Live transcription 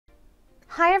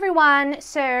Hi everyone,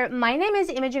 so my name is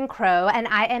Imogen Crowe and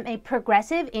I am a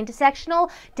progressive, intersectional,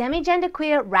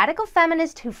 demi-genderqueer, radical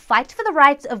feminist who fights for the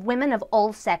rights of women of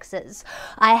all sexes.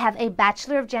 I have a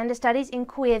Bachelor of Gender Studies in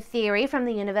Queer Theory from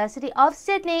the University of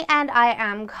Sydney, and I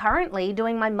am currently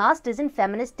doing my Masters in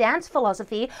Feminist Dance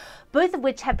Philosophy, both of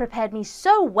which have prepared me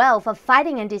so well for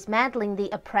fighting and dismantling the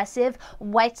oppressive,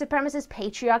 white supremacist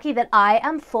patriarchy that I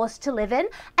am forced to live in,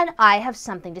 and I have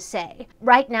something to say.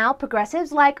 Right now,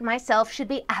 progressives like myself should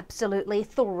be absolutely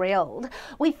thrilled.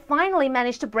 We finally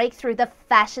managed to break through the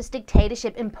fascist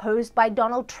dictatorship imposed by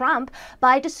Donald Trump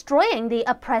by destroying the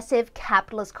oppressive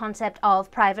capitalist concept of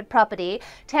private property,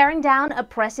 tearing down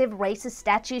oppressive racist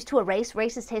statues to erase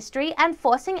racist history, and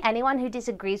forcing anyone who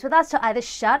disagrees with us to either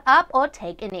shut up or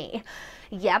take a knee.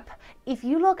 Yep, if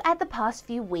you look at the past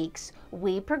few weeks,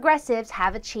 we progressives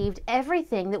have achieved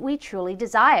everything that we truly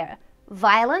desire.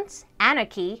 Violence,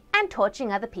 anarchy, and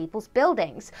torching other people's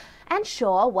buildings. And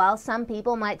sure, while some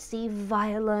people might see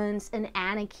violence and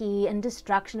anarchy and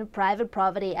destruction of private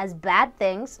property as bad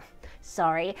things,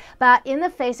 sorry, but in the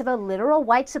face of a literal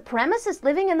white supremacist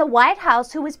living in the White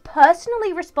House who is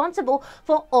personally responsible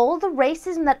for all the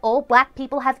racism that all black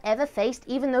people have ever faced,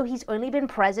 even though he's only been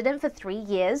president for 3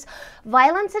 years,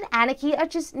 violence and anarchy are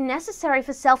just necessary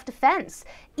for self-defense,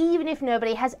 even if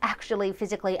nobody has actually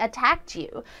physically attacked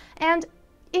you. And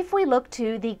if we look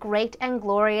to the great and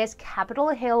glorious Capitol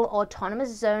Hill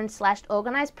Autonomous Zone /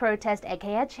 organized protest,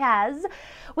 aka chaz,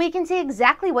 we can see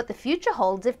exactly what the future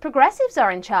holds if progressives are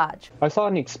in charge. I saw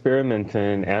an experiment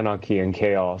in anarchy and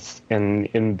chaos, and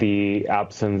in the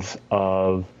absence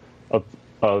of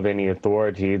any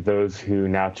authority, those who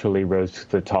naturally rose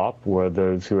to the top were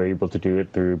those who were able to do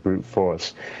it through brute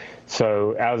force.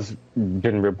 So, as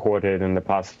been reported in the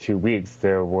past 2 weeks,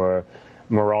 there were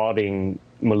marauding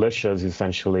militias,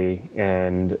 essentially,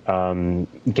 and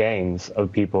gangs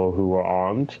of people who were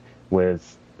armed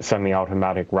with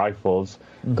semi-automatic rifles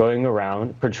going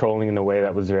around patrolling in a way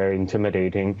that was very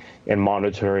intimidating and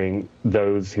monitoring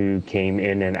those who came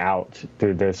in and out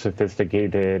through their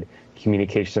sophisticated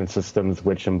communication systems,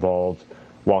 which involved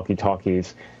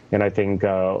walkie-talkies. And I think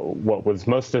what was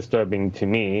most disturbing to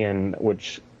me, and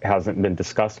which hasn't been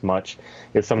discussed much,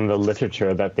 is some of the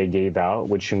literature that they gave out,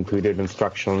 which included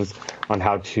instructions on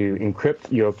how to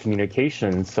encrypt your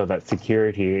communications so that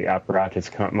security apparatus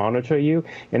can't monitor you,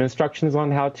 and instructions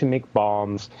on how to make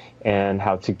bombs and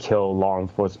how to kill law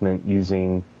enforcement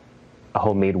using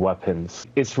homemade weapons.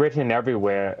 It's written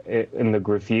everywhere in the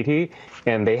graffiti,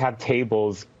 and they have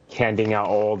tables handing out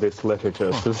all this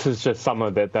literature. So this is just some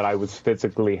of it that I was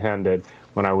physically handed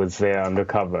when I was there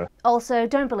undercover. Also,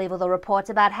 don't believe all the reports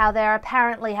about how there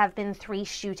apparently have been 3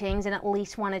 shootings and at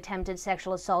least 1 attempted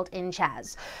sexual assault in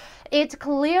Chaz. It's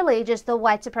clearly just the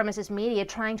white supremacist media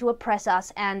trying to oppress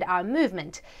us and our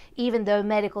movement. Even though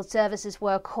medical services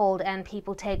were called and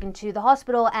people taken to the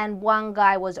hospital and 1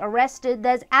 guy was arrested,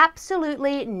 there's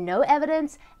absolutely no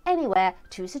evidence anywhere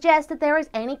to suggest that there is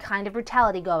any kind of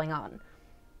brutality going on.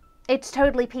 It's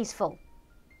totally peaceful.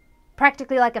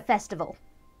 Practically like a festival.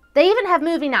 They even have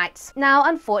movie nights. Now,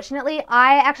 unfortunately,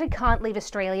 I actually can't leave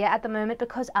Australia at the moment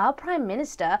because our Prime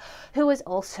Minister, who is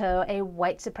also a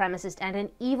white supremacist and an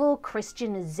evil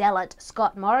Christian zealot,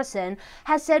 Scott Morrison,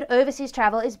 has said overseas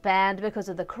travel is banned because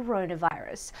of the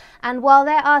coronavirus. And while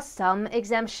there are some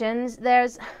exemptions,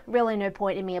 there's really no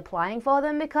point in me applying for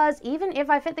them because even if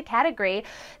I fit the category,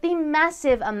 the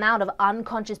massive amount of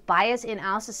unconscious bias in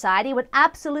our society would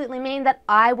absolutely mean that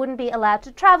I wouldn't be allowed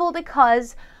to travel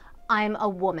because I'm a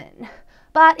woman.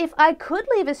 But if I could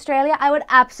leave Australia, I would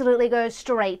absolutely go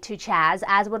straight to Chaz,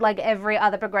 as would like every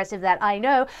other progressive that I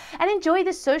know, and enjoy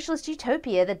the socialist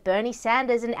utopia that Bernie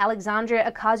Sanders and Alexandria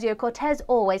Ocasio-Cortez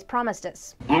always promised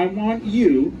us. I want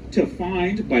you to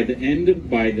find by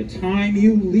the time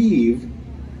you leave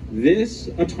this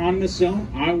autonomous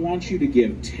zone, I want you to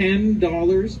give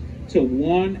 $10 to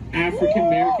 1 African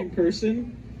American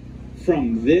person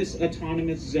from this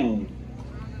autonomous zone.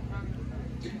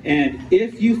 And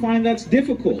if you find that's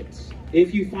difficult,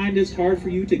 if you find it's hard for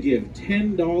you to give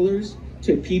 $10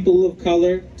 to people of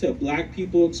color, to black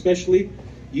people especially,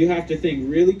 you have to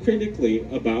think really critically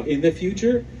about, in the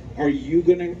future, are you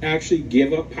going to actually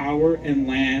give up power and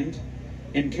land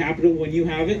and capital when you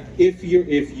have it? If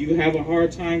you have a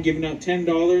hard time giving up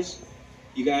 $10,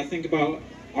 you got to think about,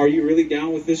 are you really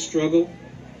down with this struggle?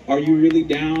 Are you really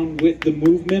down with the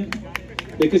movement?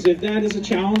 Because if that is a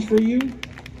challenge for you,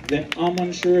 then I'm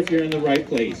unsure if you're in the right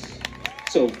place.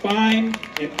 So find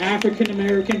an African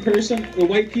American person. The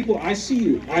white people, I see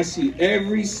you. I see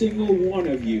every single one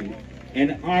of you.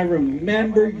 And I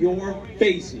remember your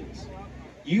faces.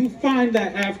 You find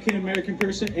that African American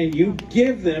person and you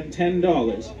give them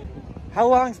 $10. How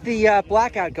long's the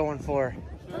blackout going for?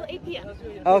 Till 8 p.m.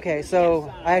 Okay,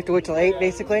 so I have to wait till 8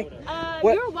 basically?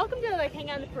 You're welcome to like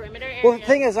hang out in the perimeter area. Well, the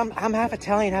thing is, I'm half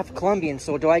Italian, half Colombian,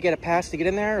 so do I get a pass to get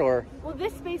in there, or? Well,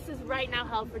 this space is right now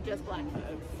held for just black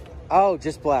folks. Oh,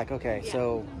 just black, okay, Yeah.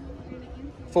 so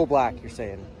full black, you're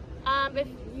saying? If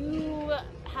you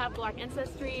have black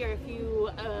ancestry, or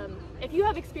if you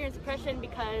have experienced oppression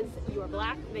because you are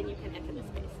black, then you can enter this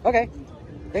space. Okay,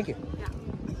 thank you. Yeah.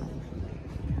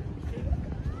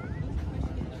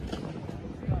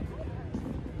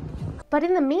 But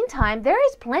in the meantime, there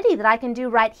is plenty that I can do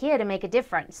right here to make a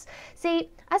difference. See,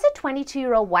 as a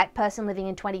 22-year-old white person living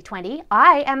in 2020,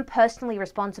 I am personally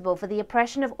responsible for the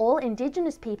oppression of all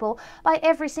Indigenous people by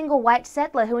every single white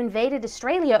settler who invaded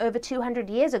Australia over 200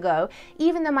 years ago,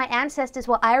 even though my ancestors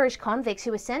were Irish convicts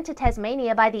who were sent to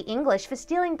Tasmania by the English for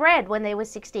stealing bread when they were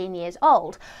 16 years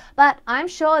old. But I'm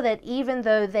sure that even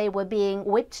though they were being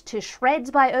whipped to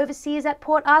shreds by overseers at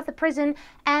Port Arthur Prison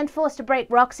and forced to break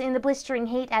rocks in the blistering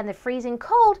heat and the freezing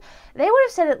cold, they would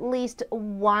have said at least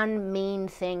one mean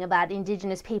thing about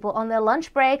Indigenous people on their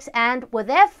lunch breaks and were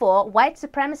therefore white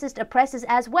supremacist oppressors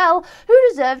as well, who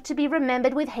deserve to be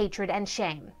remembered with hatred and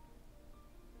shame.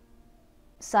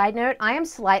 Side note, I am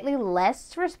slightly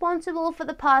less responsible for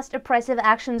the past oppressive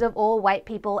actions of all white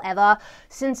people ever,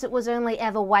 since it was only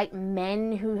ever white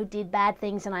men who did bad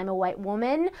things and I'm a white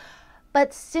woman.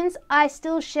 But since I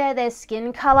still share their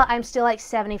skin color, I'm still like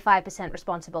 75%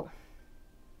 responsible,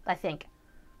 I think.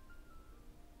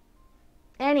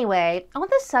 Anyway, on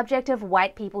the subject of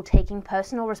white people taking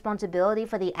personal responsibility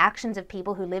for the actions of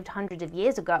people who lived hundreds of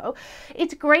years ago,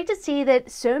 it's great to see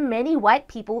that so many white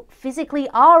people physically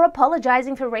are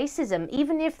apologizing for racism,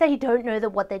 even if they don't know that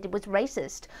what they did was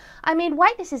racist. I mean,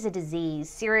 whiteness is a disease,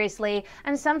 seriously,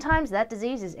 and sometimes that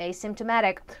disease is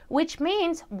asymptomatic, which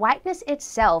means whiteness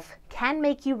itself can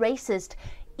make you racist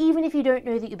even if you don't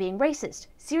know that you're being racist.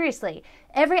 Seriously,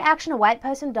 every action a white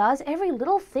person does, every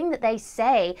little thing that they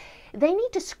say, they need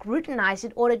to scrutinize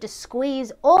in order to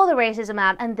squeeze all the racism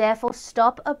out and therefore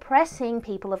stop oppressing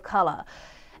people of color.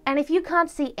 And if you can't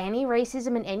see any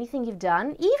racism in anything you've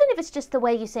done, even if it's just the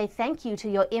way you say thank you to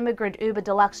your immigrant Uber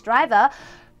Deluxe driver,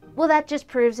 well, that just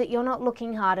proves that you're not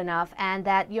looking hard enough and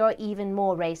that you're even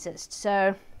more racist.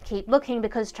 So keep looking,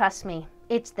 because trust me,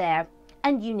 it's there.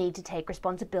 And you need to take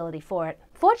responsibility for it.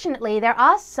 Fortunately, there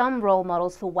are some role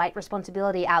models for white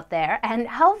responsibility out there, and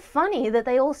how funny that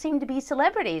they all seem to be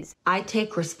celebrities. I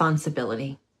take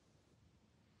responsibility.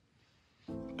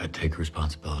 I take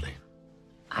responsibility.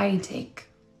 I take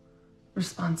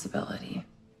responsibility.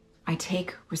 I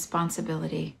take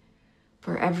responsibility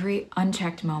for every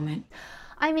unchecked moment.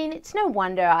 I mean, it's no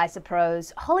wonder, I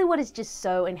suppose. Hollywood is just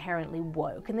so inherently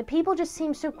woke, and the people just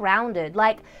seem so grounded,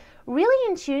 like really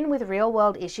in tune with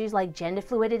real-world issues like gender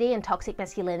fluidity and toxic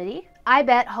masculinity. I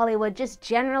bet Hollywood just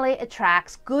generally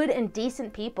attracts good and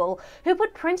decent people who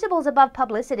put principles above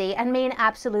publicity and mean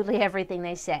absolutely everything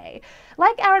they say.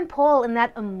 Like Aaron Paul in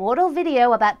that immortal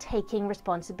video about taking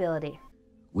responsibility.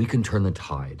 We can turn the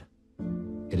tide.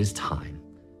 It is time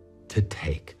to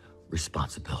take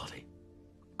responsibility.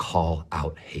 Call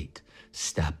out hate,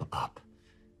 step up,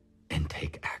 and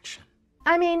take action.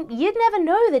 I mean, you'd never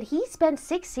know that he spent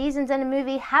 6 seasons in a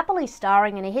movie happily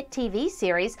starring in a hit TV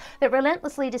series that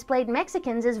relentlessly displayed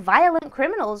Mexicans as violent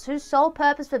criminals whose sole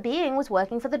purpose for being was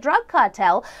working for the drug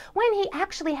cartel, when he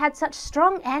actually had such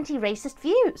strong anti-racist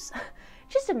views.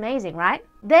 Just amazing, right?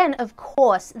 Then, of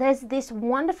course, there's this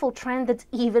wonderful trend that's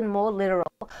even more literal.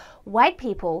 White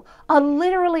people are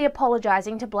literally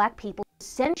apologizing to black people for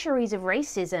centuries of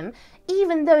racism,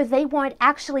 even though they weren't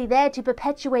actually there to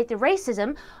perpetuate the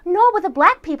racism, nor were the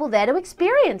black people there to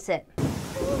experience it. We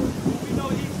know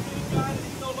he's being God and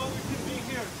he no longer can be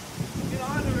here. In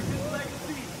honor of his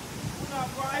legacy, we're not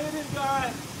rioting,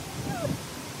 God.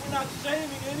 We're not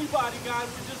shaming anybody, God.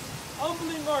 We're just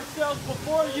humbling ourselves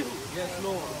before you. Yes,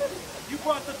 Lord. You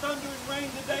brought the thunder and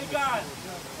rain today, God,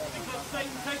 because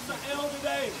Satan takes the L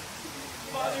today.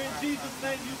 Father, in Jesus'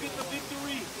 name, you get the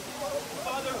victory.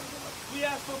 Father, we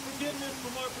ask for forgiveness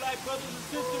from our black brothers and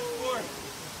sisters for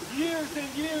years and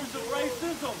years of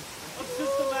racism, of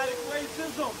systematic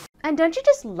racism. And don't you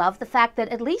just love the fact that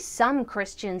at least some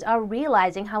Christians are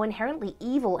realizing how inherently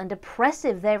evil and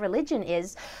oppressive their religion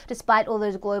is, despite all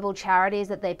those global charities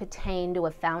that they pertain to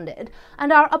have founded,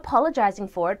 and are apologizing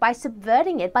for it by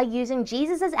subverting it by using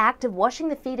Jesus' act of washing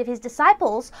the feet of his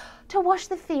disciples to wash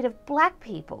the feet of black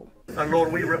people. And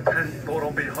Lord, we repent, Lord,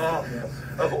 on behalf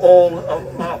of all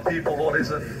of our people, Lord,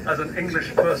 as an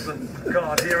English person,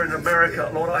 God, here in America,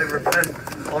 Lord, I repent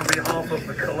on behalf of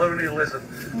the colonialism,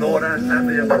 Lord, and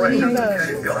the oppression that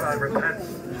came, God, I repent.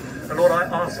 And Lord, I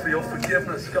ask for your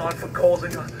forgiveness, God, for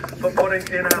putting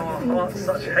in our hearts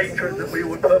such hatred that we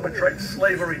would perpetrate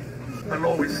slavery. And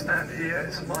Lord, we stand here.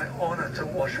 It's my honor to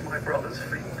wash my brother's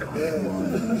feet, God.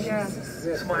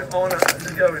 It's my honor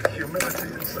to go in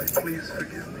humility and say, please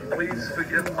forgive me. Please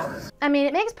forgive us. I mean,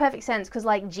 it makes perfect sense because,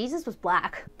 like, Jesus was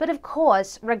black. But of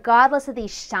course, regardless of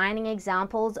these shining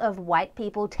examples of white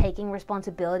people taking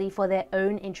responsibility for their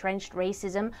own entrenched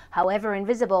racism, however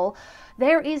invisible,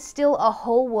 there is still a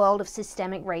whole world of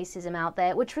systemic racism out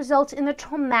there, which results in the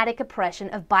traumatic oppression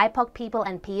of BIPOC people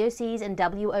and POCs and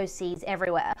WOCs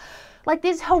everywhere. Like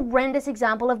this horrendous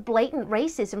example of blatant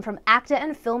racism from actor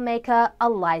and filmmaker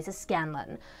Eliza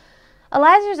Scanlon.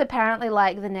 Eliza is apparently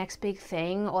like the next big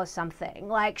thing or something.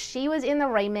 Like, she was in the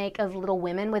remake of Little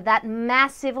Women with that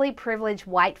massively privileged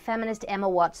white feminist Emma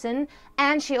Watson,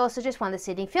 and she also just won the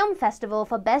Sydney Film Festival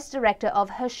for Best Director of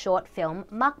her short film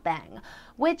Mukbang,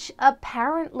 which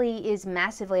apparently is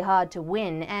massively hard to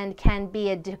win and can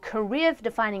be a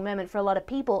career-defining moment for a lot of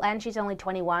people, and she's only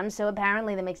 21, so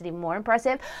apparently that makes it even more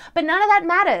impressive. But none of that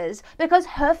matters, because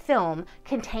her film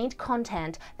contained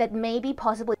content that maybe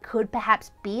possibly could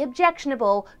perhaps be objectionable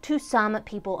to some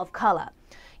people of color.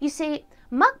 You see,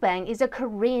 mukbang is a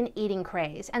Korean eating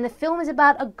craze, and the film is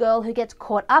about a girl who gets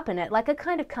caught up in it, like a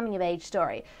kind of coming-of-age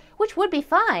story, which would be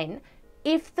fine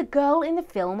if the girl in the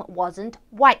film wasn't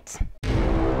white.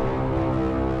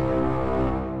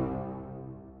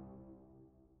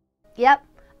 Yep,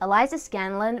 Eliza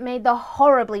Scanlon made the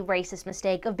horribly racist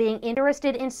mistake of being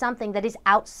interested in something that is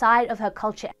outside of her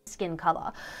culture and skin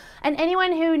color. And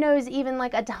anyone who knows even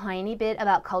like a tiny bit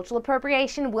about cultural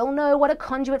appropriation will know what a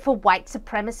conduit for white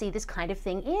supremacy this kind of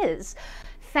thing is.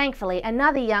 Thankfully,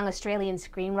 another young Australian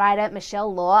screenwriter,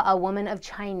 Michelle Law, a woman of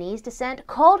Chinese descent,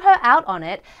 called her out on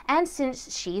it, and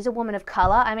since she's a woman of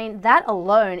color, I mean, that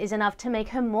alone is enough to make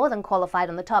her more than qualified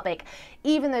on the topic,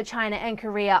 even though China and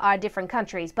Korea are different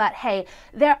countries. But hey,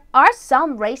 there are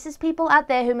some racist people out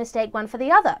there who mistake one for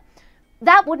the other.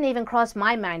 That wouldn't even cross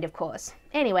my mind, of course.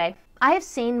 Anyway, I have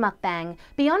seen mukbang.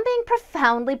 Beyond being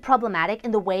profoundly problematic in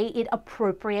the way it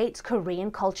appropriates Korean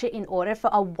culture in order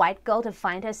for a white girl to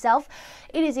find herself,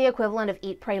 it is the equivalent of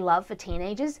Eat, Pray, Love for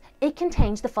teenagers. It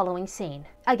contains the following scene.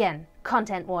 Again,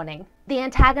 content warning. The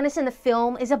antagonist in the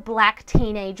film is a black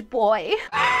teenage boy.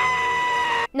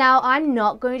 Now, I'm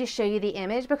not going to show you the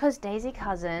image because Daisy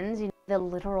Cousens, the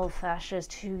literal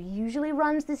fascist who usually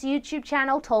runs this YouTube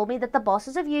channel, told me that the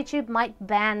bosses of YouTube might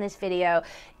ban this video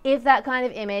if that kind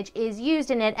of image is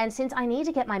used in it, and since I need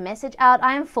to get my message out,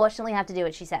 I unfortunately have to do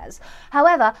what she says.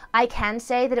 However, I can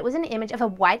say that it was an image of a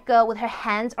white girl with her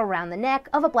hands around the neck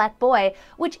of a black boy,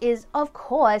 which is, of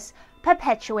course,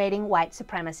 perpetuating white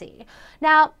supremacy.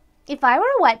 Now, if I were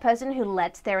a white person who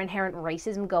lets their inherent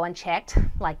racism go unchecked,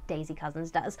 like Daisy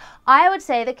Cousens does, I would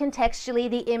say that contextually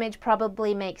the image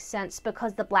probably makes sense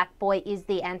because the black boy is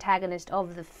the antagonist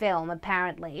of the film,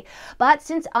 apparently. But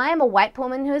since I am a white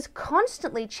woman who is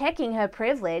constantly checking her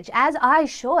privilege, as I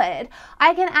should,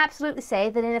 I can absolutely say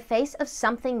that in the face of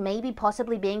something maybe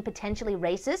possibly being potentially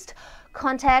racist,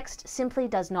 context simply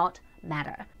does not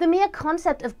matter. The mere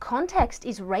concept of context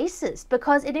is racist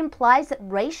because it implies that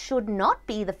race should not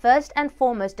be the first and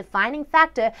foremost defining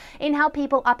factor in how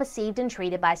people are perceived and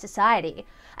treated by society.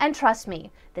 And trust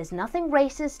me, there's nothing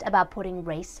racist about putting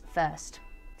race first.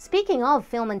 Speaking of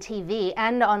film and TV,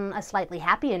 and on a slightly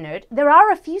happier note, there are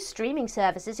a few streaming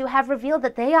services who have revealed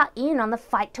that they are in on the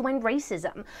fight to end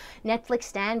racism. Netflix,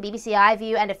 Stan, BBC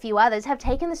iView, and a few others have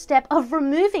taken the step of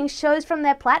removing shows from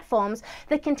their platforms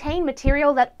that contain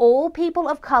material that all people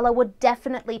of color would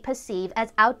definitely perceive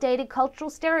as outdated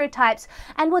cultural stereotypes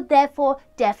and would therefore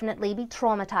definitely be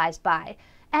traumatized by.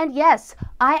 And yes,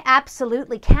 I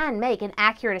absolutely can make an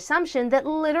accurate assumption that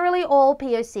literally all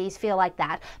POCs feel like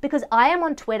that, because I am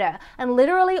on Twitter, and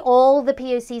literally all the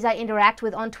POCs I interact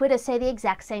with on Twitter say the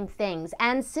exact same things.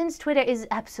 And since Twitter is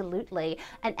absolutely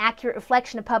an accurate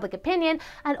reflection of public opinion,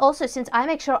 and also since I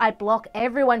make sure I block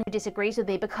everyone who disagrees with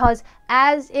me, because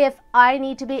as if I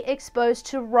need to be exposed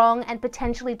to wrong and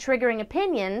potentially triggering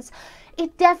opinions,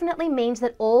 it definitely means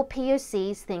that all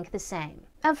POCs think the same.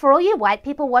 And for all you white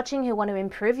people watching who want to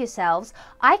improve yourselves,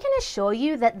 I can assure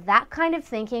you that that kind of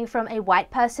thinking from a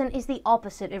white person is the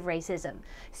opposite of racism.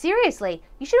 Seriously,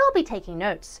 you should all be taking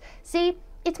notes. See,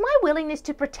 it's my willingness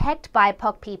to protect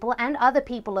BIPOC people and other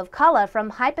people of color from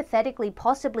hypothetically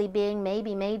possibly being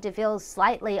maybe made to feel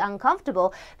slightly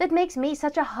uncomfortable that makes me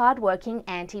such a hardworking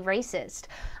anti-racist.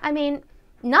 I mean,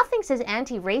 Nothing says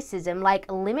anti-racism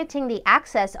like limiting the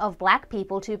access of black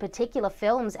people to particular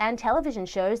films and television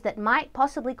shows that might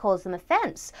possibly cause them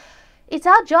offense. It's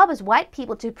our job as white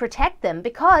people to protect them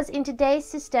because in today's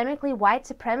systemically white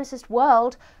supremacist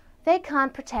world, they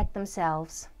can't protect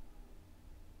themselves.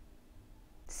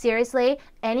 Seriously,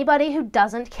 anybody who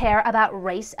doesn't care about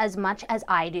race as much as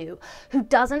I do, who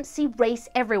doesn't see race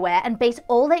everywhere and base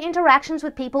all their interactions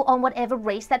with people on whatever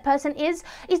race that person is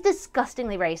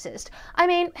disgustingly racist. I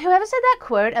mean, whoever said that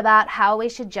quote about how we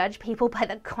should judge people by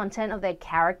the content of their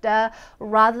character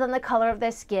rather than the color of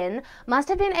their skin must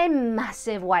have been a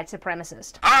massive white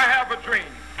supremacist. I have a dream.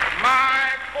 My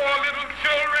 4 little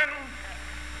children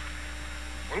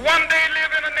will one day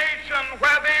live in a nation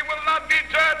where they will not be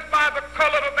judged by the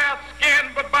color of their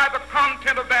skin, but by the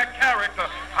content of their character.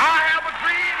 I have a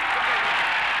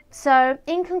dream. So,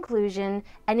 in conclusion,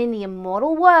 and in the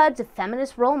immortal words of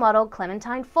feminist role model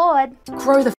Clementine Ford,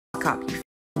 grow the f*** up, you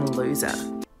f***ing loser.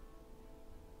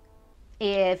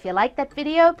 If you liked that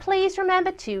video, please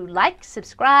remember to like,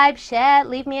 subscribe, share,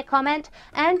 leave me a comment,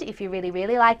 and if you really,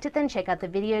 really liked it, then check out the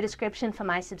video description for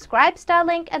my Subscribe Star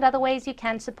link and other ways you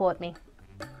can support me.